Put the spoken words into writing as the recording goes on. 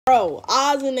Bro,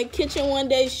 I was in the kitchen one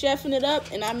day chefing it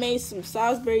up, and I made some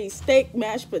Salisbury steak,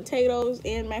 mashed potatoes,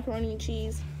 and macaroni and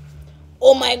cheese.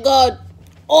 Oh my god!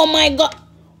 Oh my god!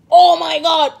 Oh my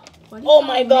god! Oh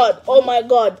my god! Oh my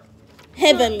god!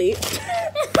 Heavenly.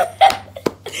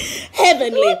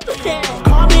 Heavenly.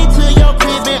 Call me to your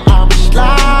crib and I'm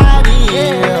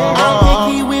sliding. I'm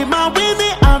picky with my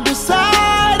women, I'm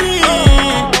deciding.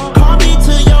 Call me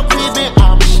to your crib and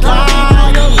I'm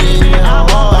sliding. I'm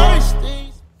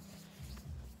thirsty.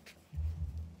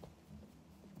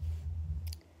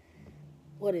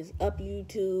 What is up,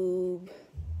 YouTube?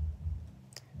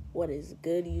 What is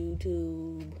good,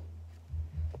 YouTube?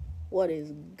 What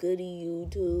is goody,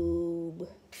 YouTube?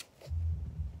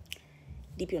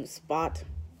 DP on the spot.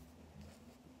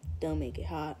 Don't make it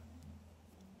hot.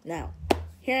 Now,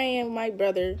 here I am, my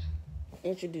brother.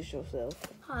 Introduce yourself.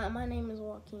 Hi, my name is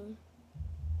Joaquin.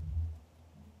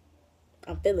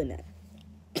 I'm feeling that.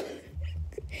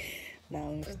 Now,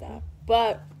 let me stop.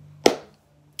 But,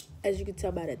 as you can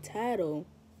tell by the title,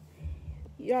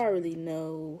 y'all already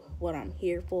know what I'm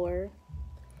here for.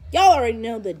 Y'all already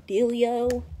know the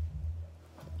dealio.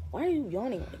 Why are you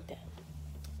yawning like that?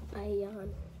 I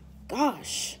yawn.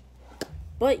 Gosh.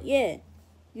 But yeah,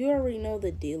 you already know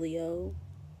the dealio.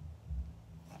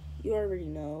 You already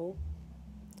know.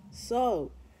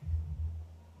 So,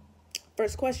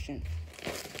 first question.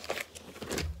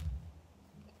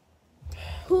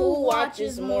 Who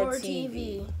watches more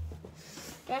TV?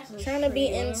 That's a Trying to be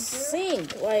straight in answer.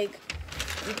 sync. Like,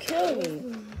 you kill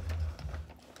me.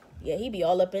 Yeah, he be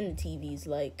all up in the TVs.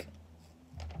 Like,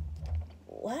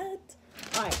 what?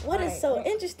 Alright, What is so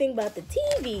interesting about the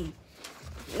TV?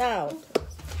 Now,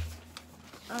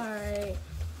 Alright.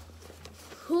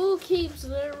 Who keeps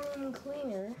their room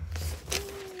cleaner?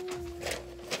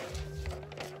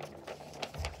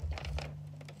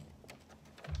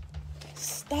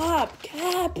 stop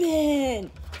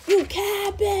capping. You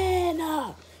capping.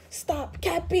 Stop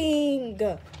capping.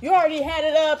 You already had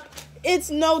it up. It's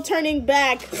no turning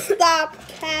back. Stop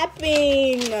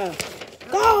capping.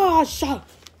 Gosh.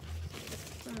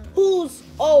 Who's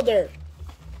older?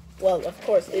 Well, of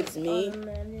course, it's me.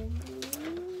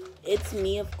 It's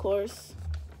me, of course.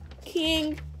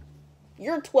 King,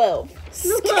 you're 12.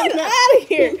 No, Get I'm not. out of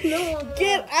here. No, I'm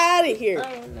Get out of here.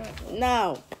 I am not.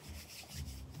 Now,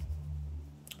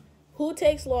 who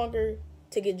takes longer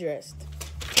to get dressed?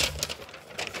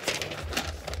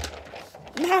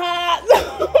 Nah.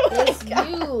 It's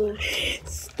you.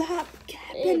 Stop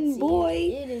capping, It's boy.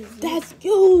 you. It is you. That's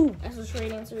you. That's the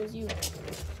straight answer is you.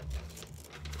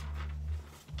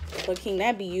 But King,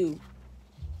 that be you.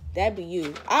 That be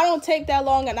you. I don't take that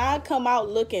long and I come out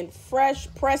looking fresh,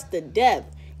 pressed to death.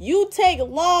 You take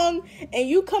long and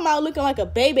you come out looking like a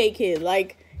baby kid.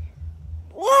 Like,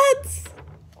 what?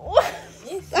 What?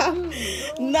 Stop.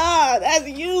 Nah, that's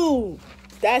you.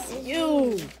 That's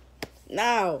you.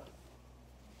 Now,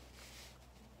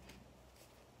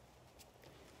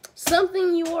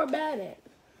 Something you are bad at.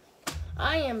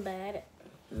 I am bad at.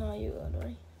 No, you are,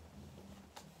 right?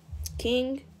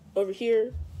 King over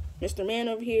here, Mr. Man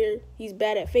over here, he's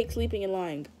bad at fake sleeping and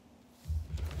lying.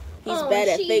 He's Oh, bad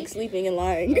at she- fake sleeping and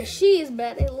lying. She is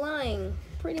bad at lying.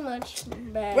 Pretty much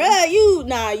bad.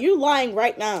 Bruh, you're lying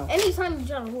right now. Anytime you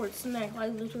try to hoard snack,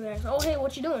 like literally ask, oh hey,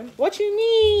 what you doing? What you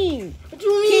mean? What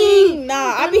you mean? King,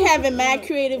 nah, I be having mad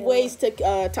creative ways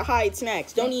to hide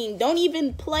snacks. Don't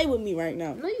even play with me right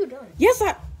now. No, you don't. Yes,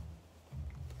 I.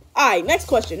 Alright, next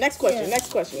question. Next question. Yeah.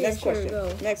 Next question. Yeah, Next sure, question.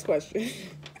 go. Next question.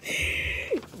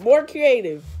 More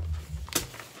creative.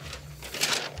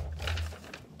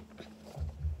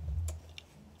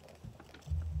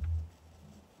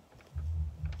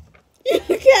 You're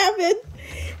capping.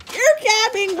 You're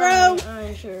capping, bro. I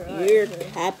ain't sure. You're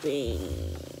capping.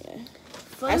 That's a big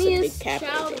Funniest cap right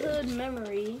there. childhood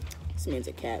memory. This man's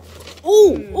a cap. Ooh,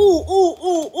 ooh, ooh,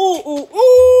 ooh, ooh, ooh,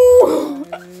 ooh.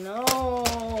 No.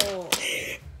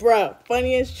 Bruh,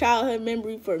 funniest childhood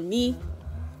memory for me.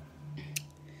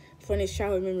 Funniest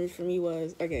childhood memory for me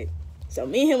was, okay, so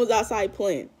me and him was outside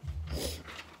playing.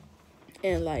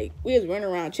 And, like, we was running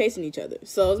around chasing each other.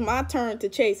 So it was my turn to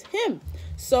chase him.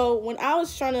 So when I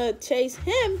was trying to chase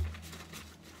him,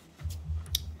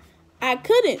 I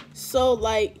couldn't. So,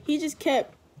 like, he just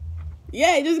kept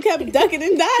ducking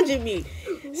and dodging me.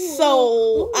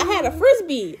 So I had a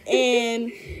Frisbee,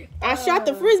 and I shot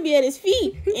the Frisbee at his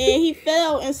feet, and he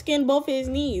fell and skinned both of his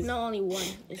knees. No, only one.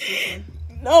 It's just one.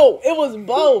 No, it was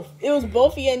both. It was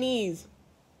both of your knees.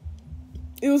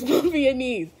 It was both of your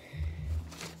knees.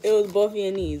 It was both of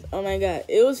your knees. Oh my god.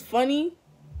 It was funny.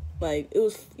 Like, it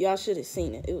was, y'all should have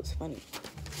seen it. It was funny.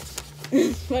 It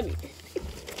was funny.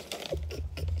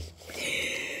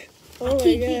 Oh my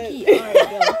Kiki. god. Alright,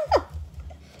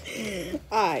 go.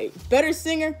 Alright. Better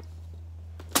singer?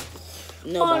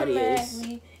 Nobody is.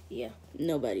 Automatically, yeah.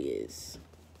 Nobody is.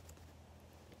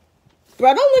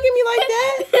 Bro, don't look at me like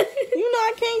that. You know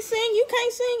I can't sing. You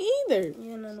can't sing either.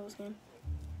 Yeah, none of us can.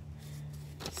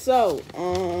 So,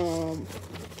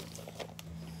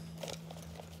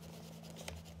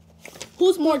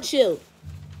 who's more chill?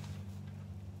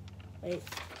 Wait.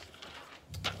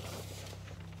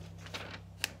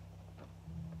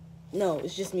 No,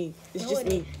 it's just me. It's No, just it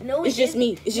me. ain't. No, It's it just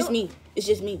me. isn't. It's just No. me. It's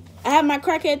just me. I have my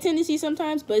crackhead tendency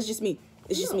sometimes, but it's just me.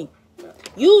 It's just No. me. No.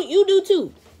 You do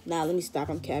too. Nah, let me stop.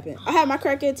 I'm capping. I have my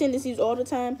crackhead tendencies all the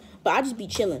time, but I just be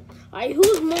chilling. Alright,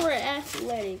 who's more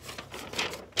athletic?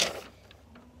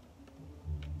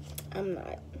 I'm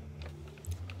not.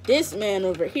 This man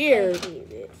over I here.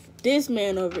 hate it. This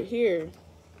man over here.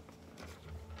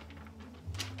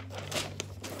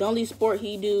 The only sport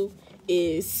he do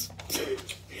is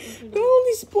the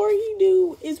only sport he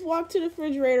do is walk to the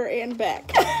refrigerator and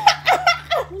back.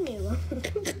 Leave me alone.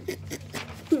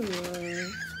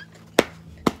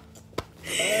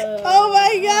 Oh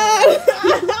my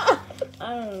god.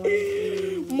 I don't like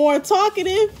you. More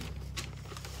talkative.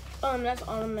 That's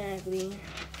automatically.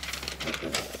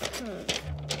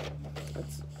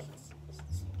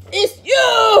 It's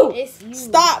you. It's you.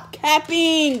 Stop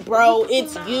capping, bro.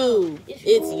 It's you. It's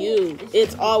It's you. you. It's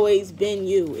It's you. always been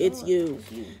you. It's you.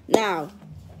 It's you. Now,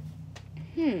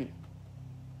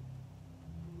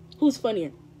 who's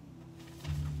funnier?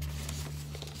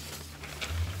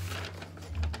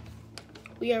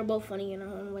 We are both funny in our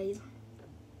own ways.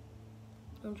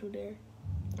 Don't you dare.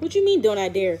 What you mean, don't I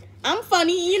dare? I'm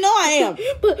funny. You know I am.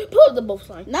 Put up the both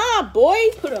sign. Nah, boy.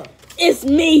 Put up. It's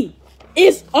me.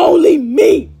 It's only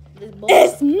me. This both.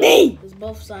 It's me. This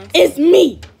both signs. It's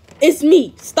me. It's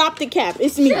me. Stop the cap.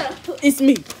 It's me. Yeah. It's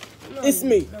me. No, It's it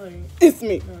me. ain't. No, it ain't. It's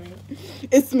me. No, it ain't.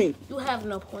 It's me. You have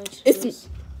no points. It's Chris.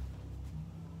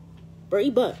 Brady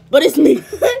butt. But it's me.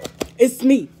 It's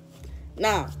me.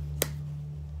 Nah.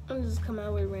 I'm just coming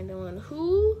out with a random one.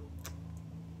 Who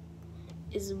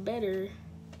is better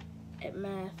at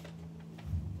math?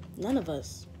 None of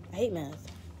us. I hate math.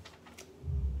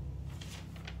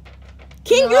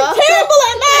 King, No. you're terrible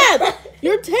at math.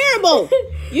 You're terrible.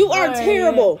 You are Alright,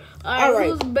 terrible. All right. Alright.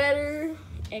 Who's better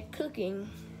at cooking?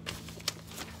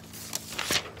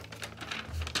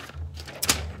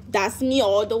 That's me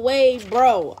all the way,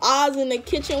 bro. I was in the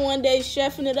kitchen one day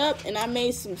chefing it up, and I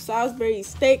made some Salisbury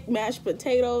steak, mashed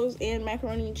potatoes, and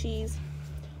macaroni and cheese.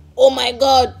 Oh my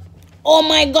god. Oh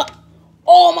my god.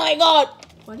 Oh my god.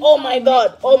 Why do you Oh sound my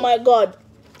god. Oh my god.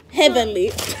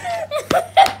 Heavenly.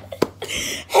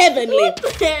 Heavenly. What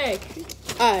the heck?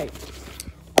 Alright.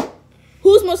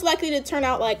 Who's most likely to turn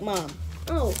out like mom?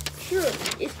 Oh, sure.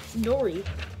 It's Dory.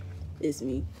 It's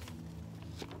me.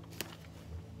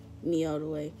 Me all the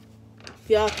way.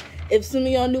 If some of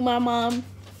y'all knew my mom,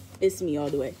 it's me all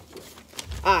the way.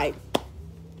 Alright.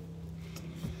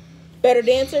 Better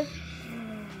dancer?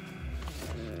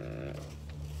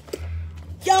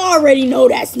 Y'all already know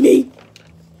that's me.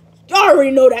 Y'all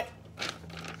already know that.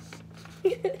 Boy,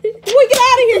 get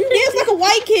out of here. You dance like a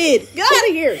white kid. Get out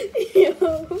of here.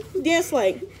 Yo. Dance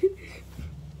like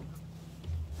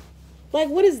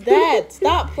what is that?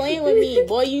 Stop playing with me,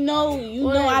 boy. You know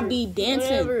I be dancing.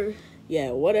 Whatever.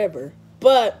 Yeah, whatever.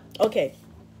 But okay.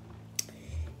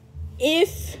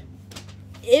 If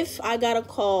I got a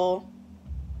call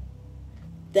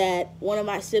that one of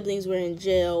my siblings were in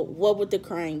jail, what would the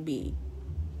crime be?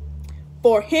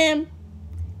 For him,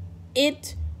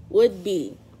 it would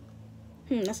be.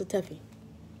 That's a toughie.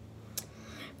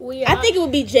 Well, yeah, I think it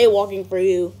would be jaywalking for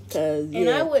you, cause and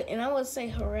yeah. I would say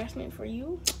harassment for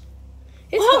you.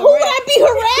 It's Who would I be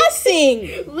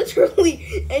harassing?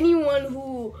 Literally anyone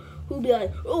who be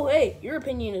like, oh hey, your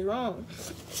opinion is wrong.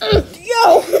 Yo,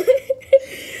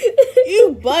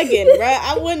 you bugging, bruh.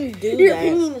 I wouldn't do Your that.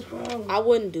 opinion is wrong. I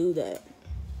wouldn't do that.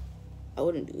 I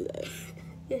wouldn't do that.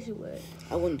 Yes, you would.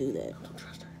 I wouldn't do that. Don't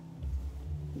trust her.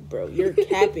 Bro, you're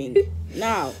capping.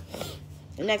 Now,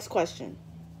 the next question.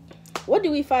 What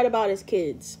do we fight about as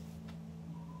kids?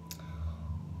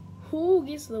 Who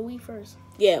gets the Wii first?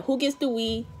 Yeah, who gets the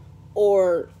Wii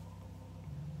or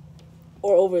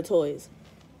over toys?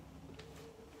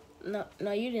 No,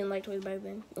 you didn't like toys back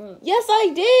then. Yes, I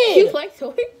You did. like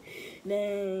toys?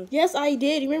 Dang. Yes, I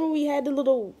did. You remember we had the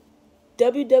little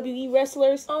WWE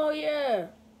wrestlers? Oh yeah.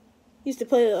 Used to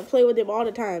play with them all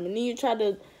the time, and then you tried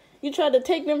to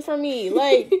take them from me,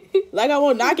 like I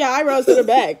want to knock your eyebrows to the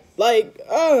back,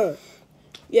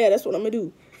 yeah, that's what I'm gonna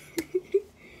do.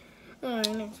 All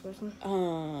right, next question.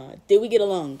 Did we get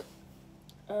along?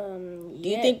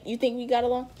 Yeah. Do you think we got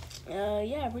along?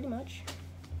 Yeah, pretty much.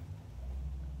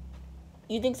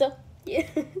 You think so? Yeah.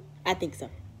 I think so.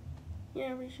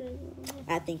 Yeah, pretty sure.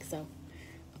 I think so.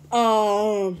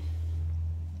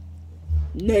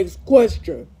 Next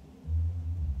question.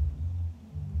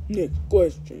 Next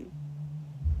question.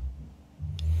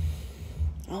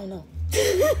 I don't know.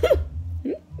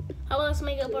 How about let's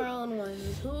make up our own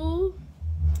ones?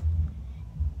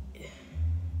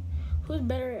 Who's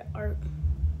better at art?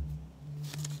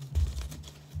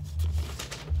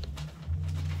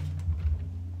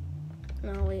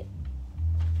 No, wait.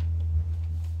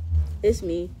 It's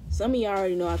me. Some of y'all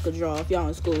already know I could draw if y'all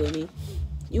in school with me.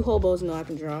 You hobos know I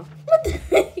can draw. What the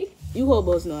heck? You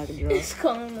hobos know I can draw. It's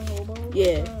calling the hobo.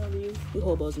 Yeah. Oh, You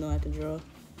hobos know I can draw.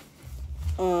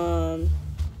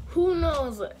 Who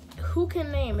knows? Who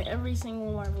can name every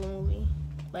single Marvel movie?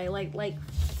 Like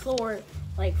four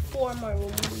Marvel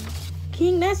movies.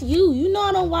 King, that's you. You know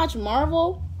I don't watch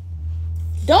Marvel.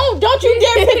 Don't you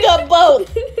dare pick up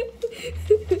both.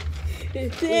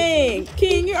 Dang,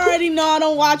 King, you already know I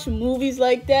don't watch movies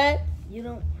like that. You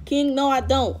don't. King, no, I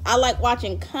don't. I like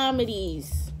watching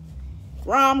comedies,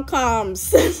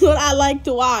 rom-coms. That's what I like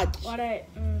to watch. Why that?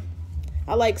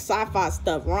 I like sci-fi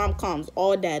stuff, rom-coms,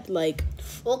 all that. Like,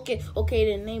 Okay.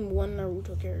 Then name one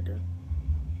Naruto character.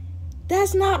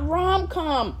 that's not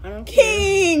rom-com. I don't care.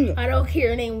 King, I don't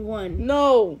care. Name one.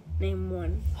 no, Name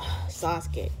one.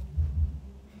 Sasuke.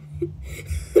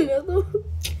 No.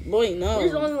 Boy, no.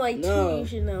 There's only like two you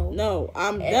should know. No,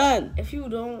 I'm done. If you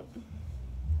don't,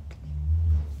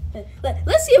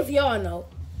 let's see if y'all know.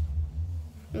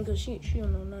 Because she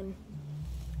don't know nothing.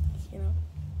 You know.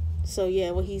 So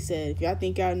yeah, what he said. If y'all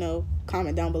think y'all know,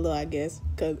 comment down below, I guess.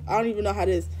 Cause I don't even know how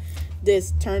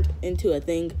this turned into a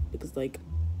thing. Because like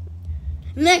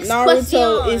Next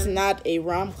Naruto question. is not a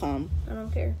rom-com. I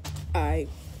don't care. I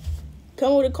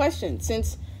come with a question.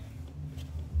 Since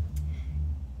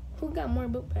Who got more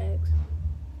book bags?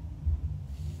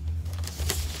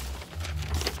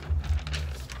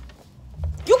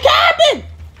 you capping,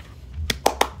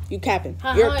 you're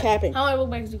capping. How many book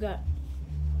bags you got?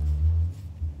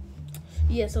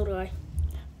 Yeah, so do I.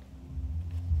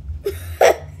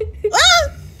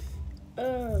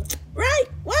 Ah! Right?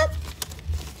 What?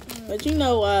 But you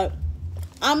know what?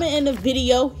 I'm gonna end the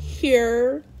video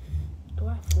here. Do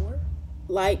I have 4?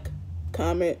 Like,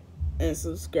 comment, and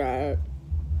subscribe.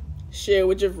 Share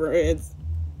with your friends.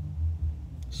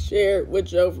 Share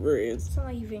with your friends. It's not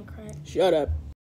like you've been cracked. Shut up.